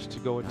dollars to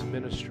go into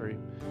ministry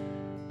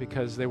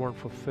because they weren't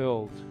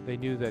fulfilled. They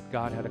knew that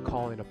God had a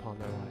calling upon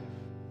their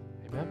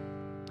life. Amen?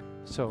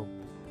 So,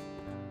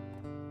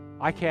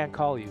 I can't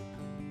call you.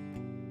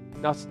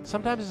 Now,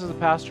 sometimes as a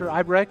pastor,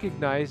 I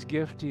recognize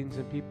giftings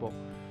in people.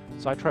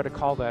 So I try to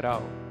call that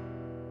out.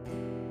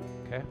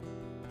 Okay?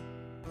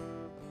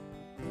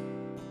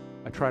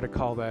 I try to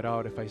call that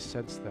out if I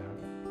sense that.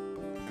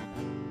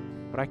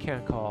 But I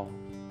can't call.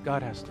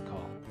 God has to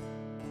call.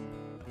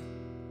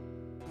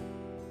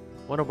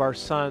 One of our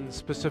sons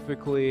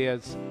specifically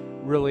has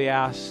really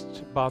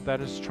asked about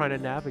that, is trying to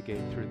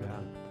navigate through that.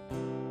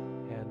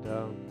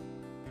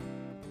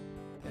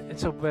 And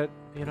so, but,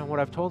 you know,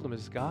 what I've told him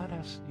is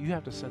you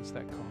have to sense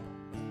that call.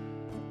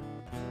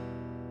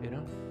 You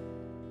know?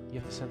 You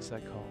have to sense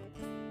that call.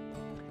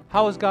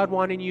 How is God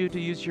wanting you to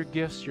use your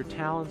gifts, your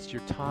talents,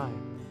 your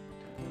time,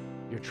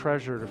 your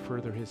treasure to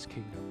further his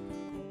kingdom?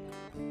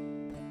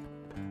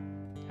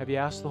 Have you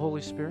asked the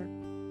Holy Spirit?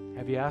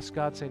 Have you asked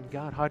God, saying,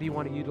 God, how do you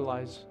want to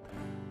utilize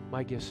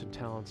my gifts and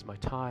talents, my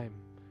time,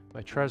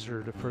 my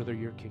treasure to further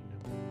your kingdom?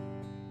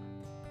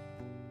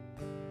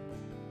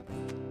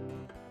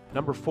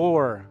 Number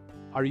 4,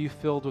 are you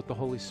filled with the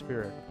Holy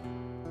Spirit?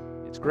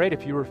 It's great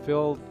if you were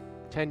filled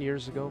 10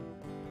 years ago,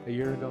 a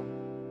year ago.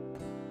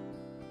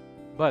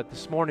 But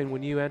this morning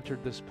when you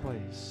entered this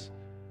place,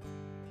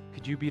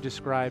 could you be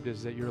described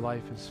as that your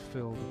life is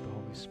filled with the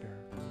Holy Spirit?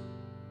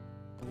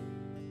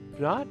 If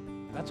not,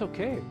 that's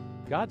okay.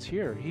 God's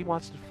here. He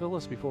wants to fill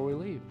us before we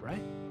leave,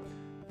 right?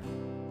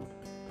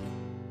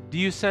 Do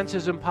you sense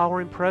His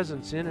empowering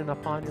presence in and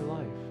upon your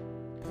life?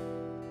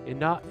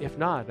 If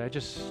not, I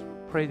just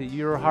pray that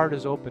your heart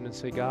is open and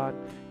say, God,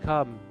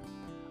 come.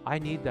 I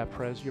need that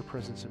your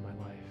presence in my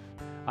life.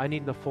 I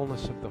need the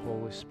fullness of the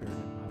Holy Spirit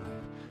in my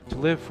life to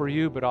live for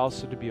you, but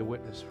also to be a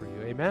witness for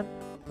you. Amen?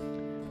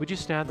 Would you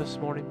stand this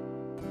morning?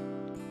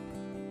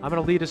 I'm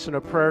going to lead us in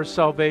a prayer of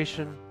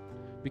salvation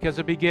because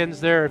it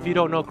begins there. If you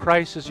don't know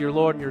Christ as your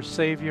Lord and your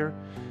Savior,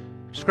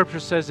 Scripture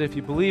says if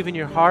you believe in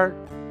your heart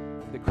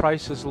that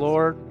Christ is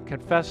Lord,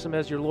 confess Him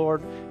as your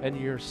Lord and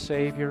your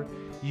Savior,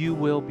 you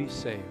will be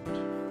saved.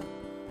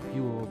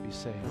 You will be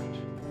saved.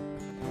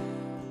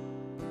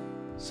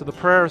 So the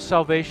prayer of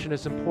salvation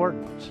is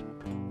important.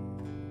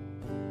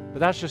 But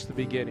that's just the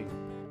beginning.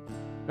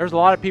 There's a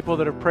lot of people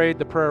that have prayed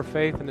the prayer of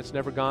faith and it's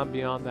never gone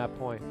beyond that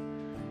point.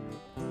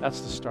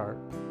 That's the start.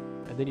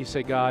 And then you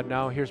say, God,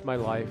 now here's my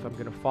life. I'm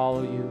going to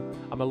follow you.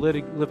 I'm going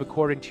to live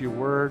according to your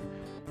word.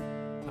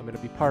 I'm going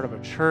to be part of a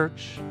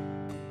church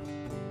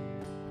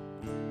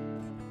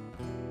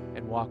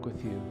and walk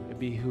with you and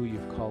be who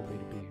you've called me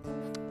to be.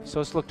 So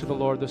let's look to the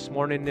Lord this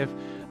morning. I'm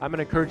going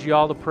to encourage you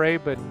all to pray,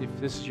 but if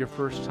this is your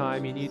first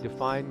time, you need to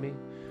find me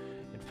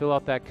and fill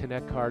out that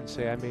connect card and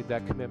say, I made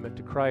that commitment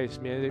to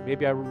Christ.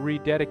 Maybe I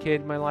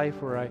rededicated my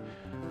life, or I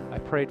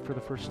prayed for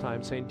the first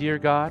time, saying, Dear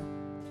God,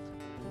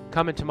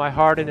 come into my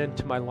heart and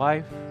into my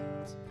life.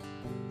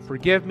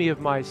 Forgive me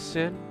of my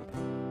sin.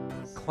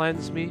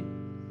 Cleanse me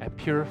and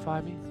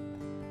purify me.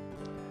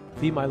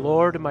 Be my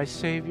Lord and my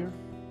Savior.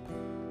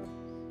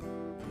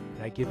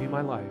 And I give you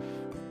my life.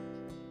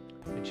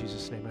 In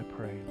Jesus' name I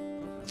pray.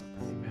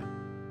 Amen.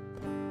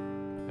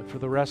 And for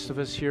the rest of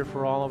us here,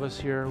 for all of us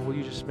here, will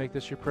you just make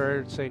this your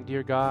prayer, saying,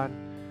 Dear God,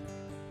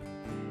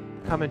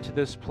 come into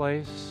this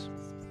place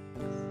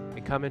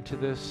and come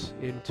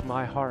into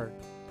my heart.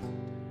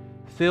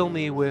 Fill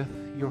me with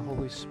your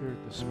Holy Spirit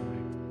this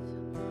morning.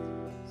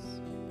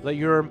 Let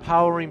your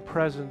empowering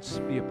presence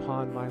be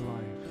upon my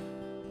life.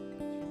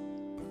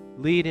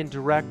 Lead and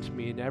direct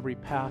me in every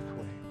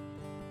pathway.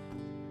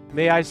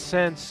 May I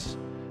sense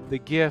the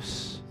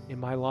gifts in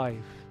my life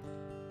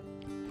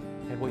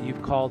and what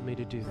you've called me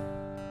to do.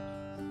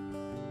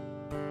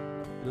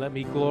 And let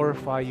me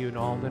glorify you in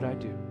all that I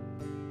do.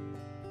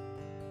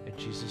 In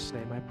Jesus'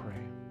 name I pray.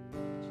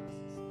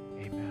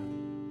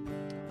 Amen.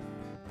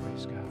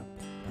 Praise God.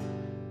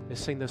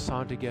 Let's sing this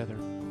song together.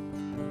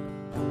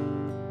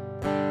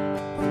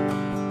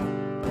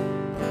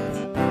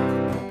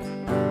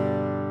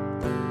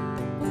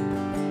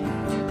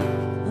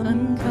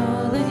 I'm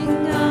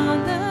calling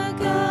on the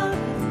God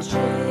of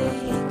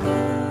Jacob,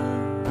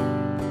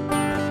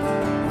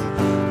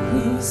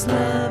 whose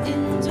love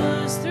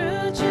endures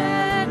through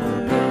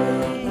generations.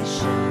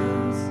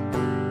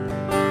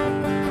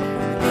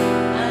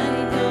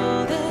 I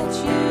know that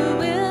you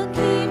will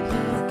keep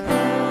your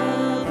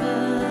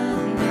covenant.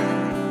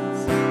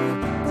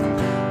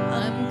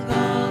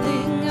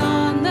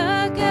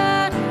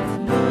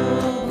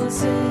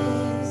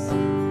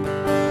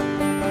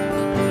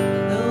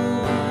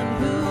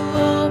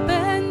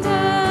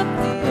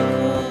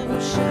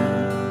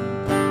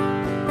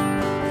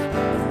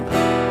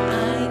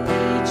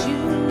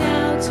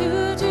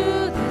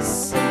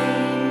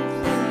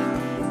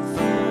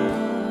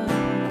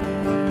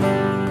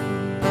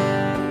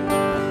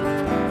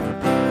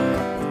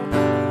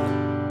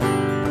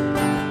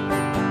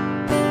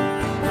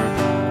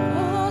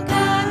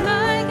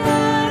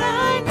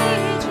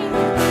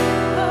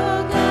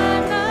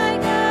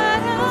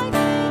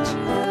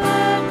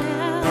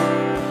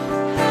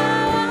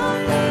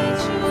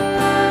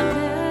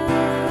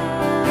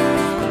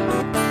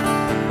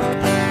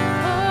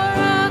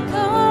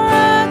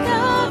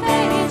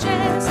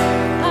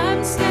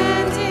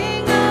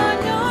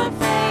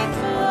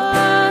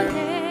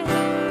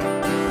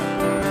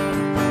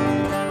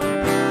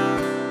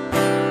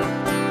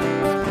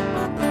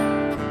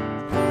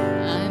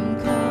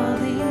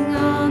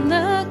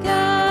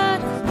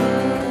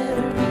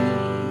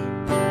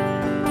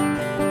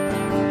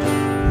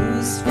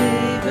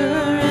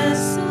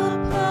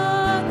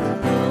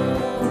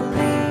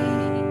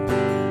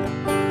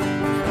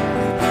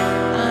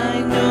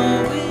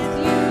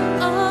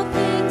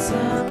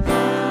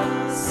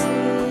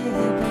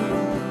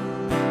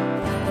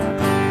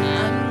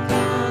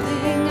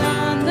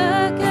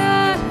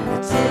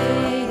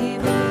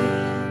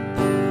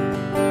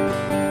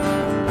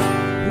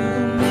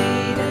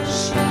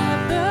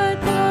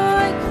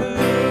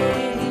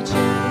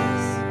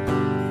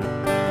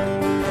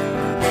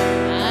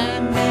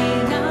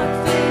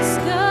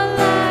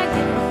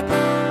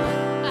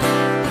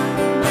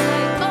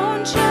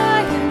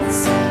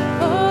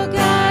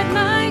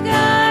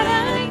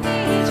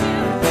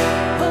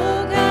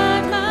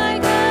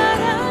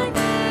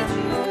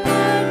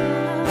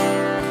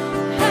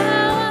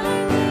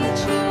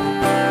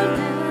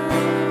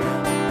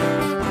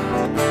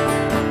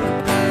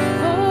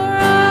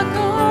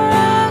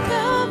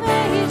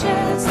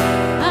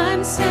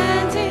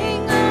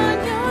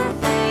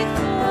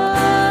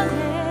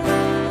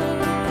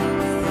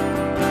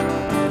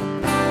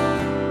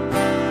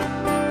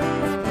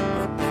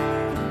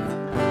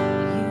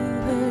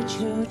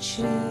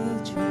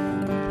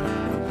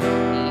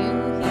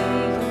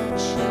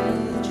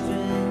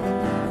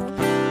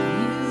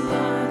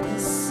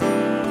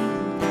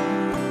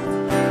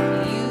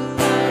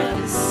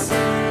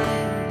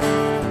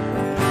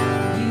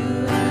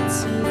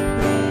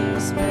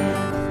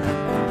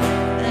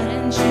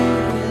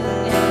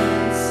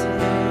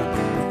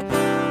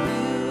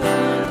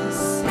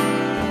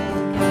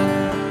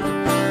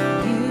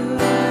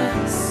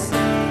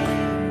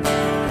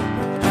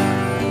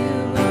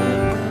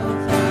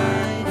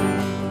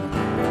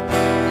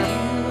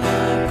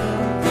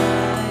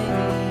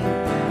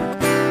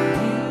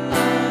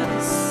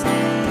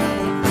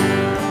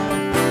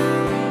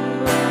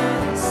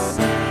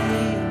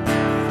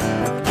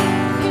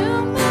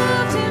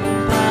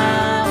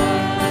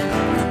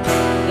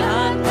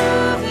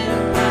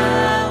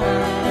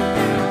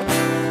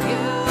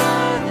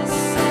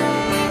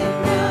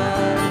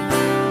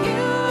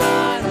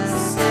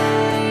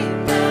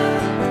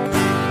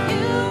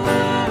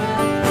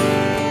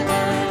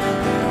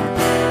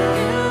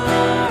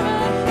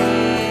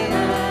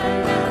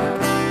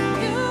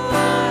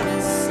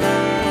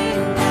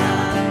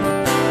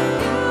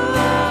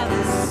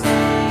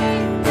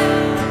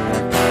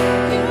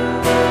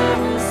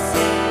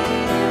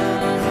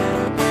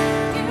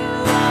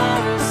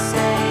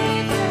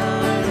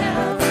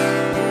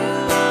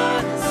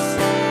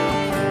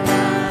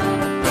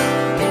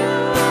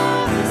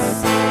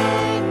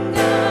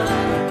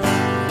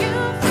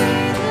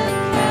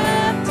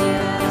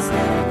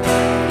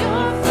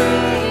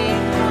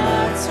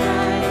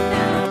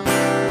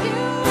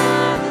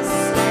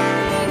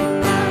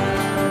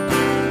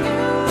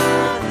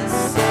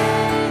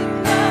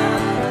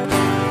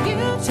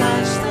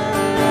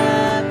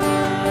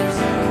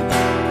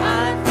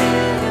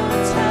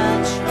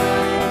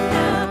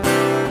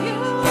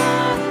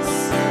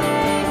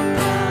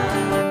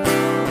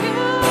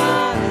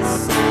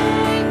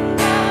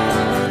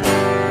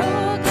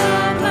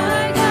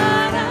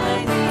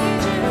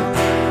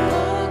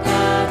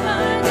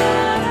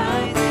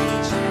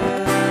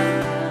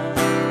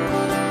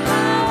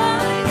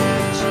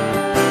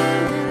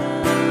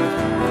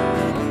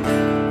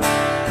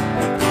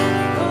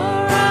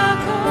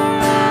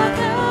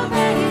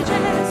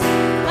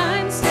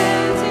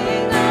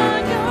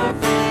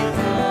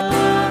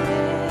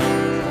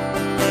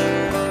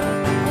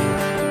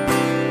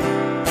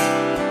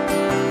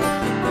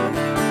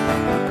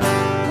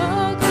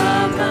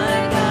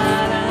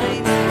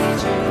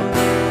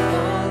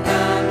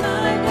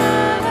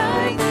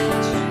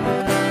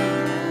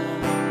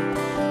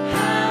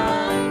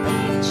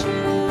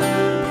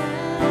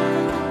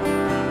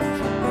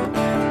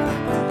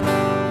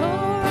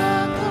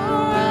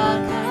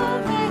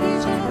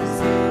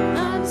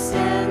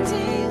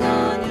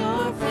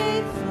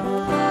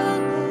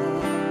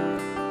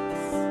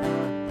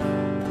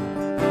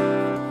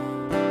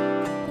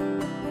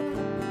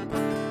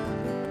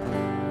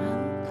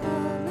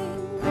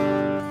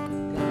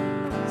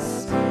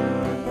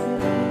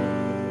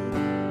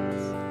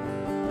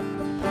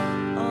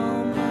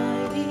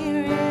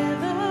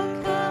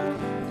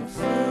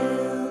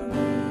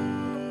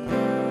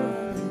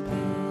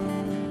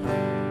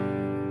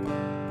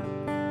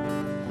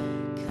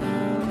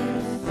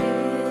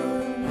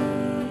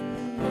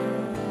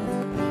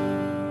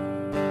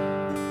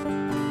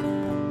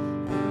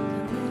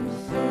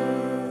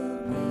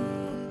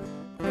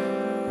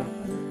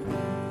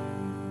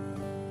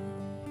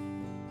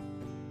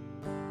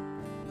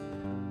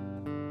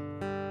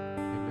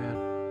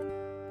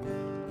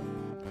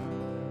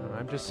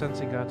 just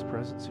sensing God's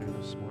presence here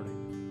this morning.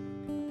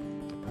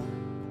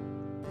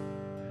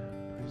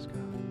 Praise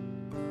God.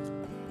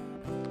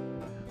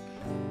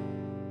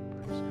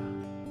 Praise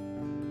God.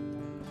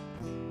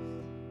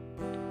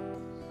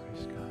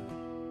 Praise God.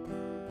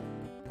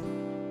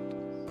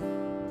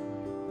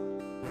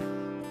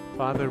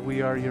 Father,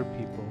 we are your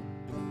people.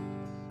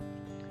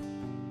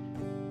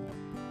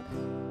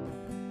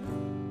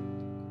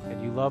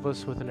 And you love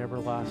us with an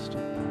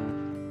everlasting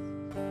love.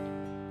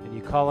 And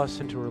you call us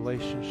into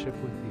relationship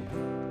with you.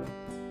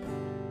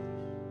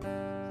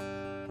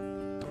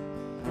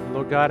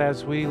 Lord God,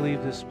 as we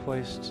leave this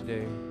place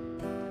today,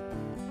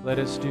 let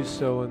us do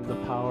so in the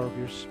power of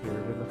your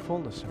Spirit, in the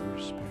fullness of your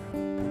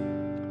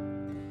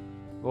Spirit.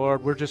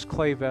 Lord, we're just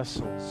clay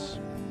vessels.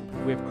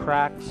 We have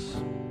cracks,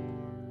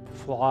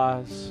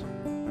 flaws,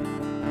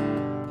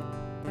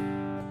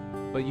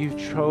 but you've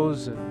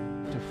chosen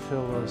to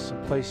fill us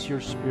and place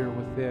your Spirit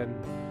within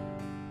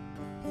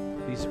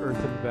these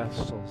earthen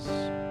vessels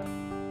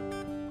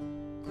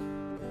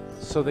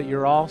so that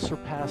your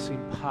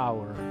all-surpassing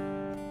power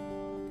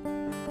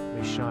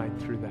may shine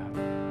through that.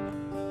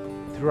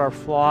 Through our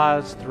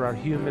flaws, through our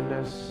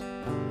humanness,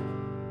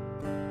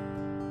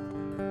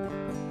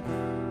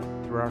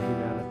 through our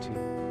humanity.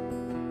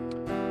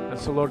 And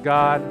so, Lord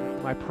God,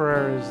 my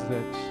prayer is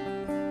that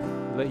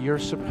let your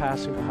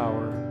surpassing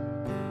power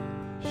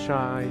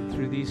shine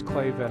through these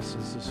clay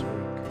vessels this week.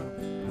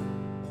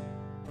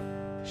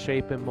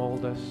 Shape and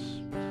mold us,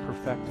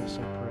 perfect us,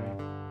 I pray.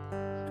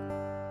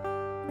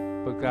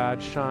 But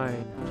God,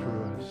 shine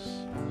through us.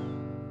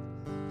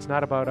 It's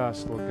not about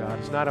us, Lord God.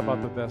 It's not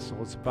about the vessel.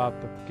 It's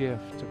about the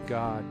gift of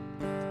God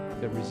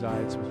that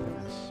resides within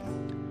us.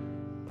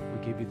 We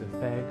give you the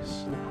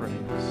thanks and the praise.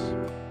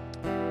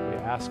 We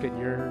ask it in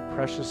your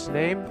precious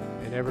name.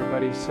 And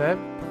everybody said,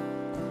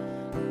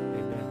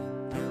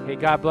 amen. Hey,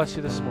 God bless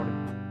you this morning.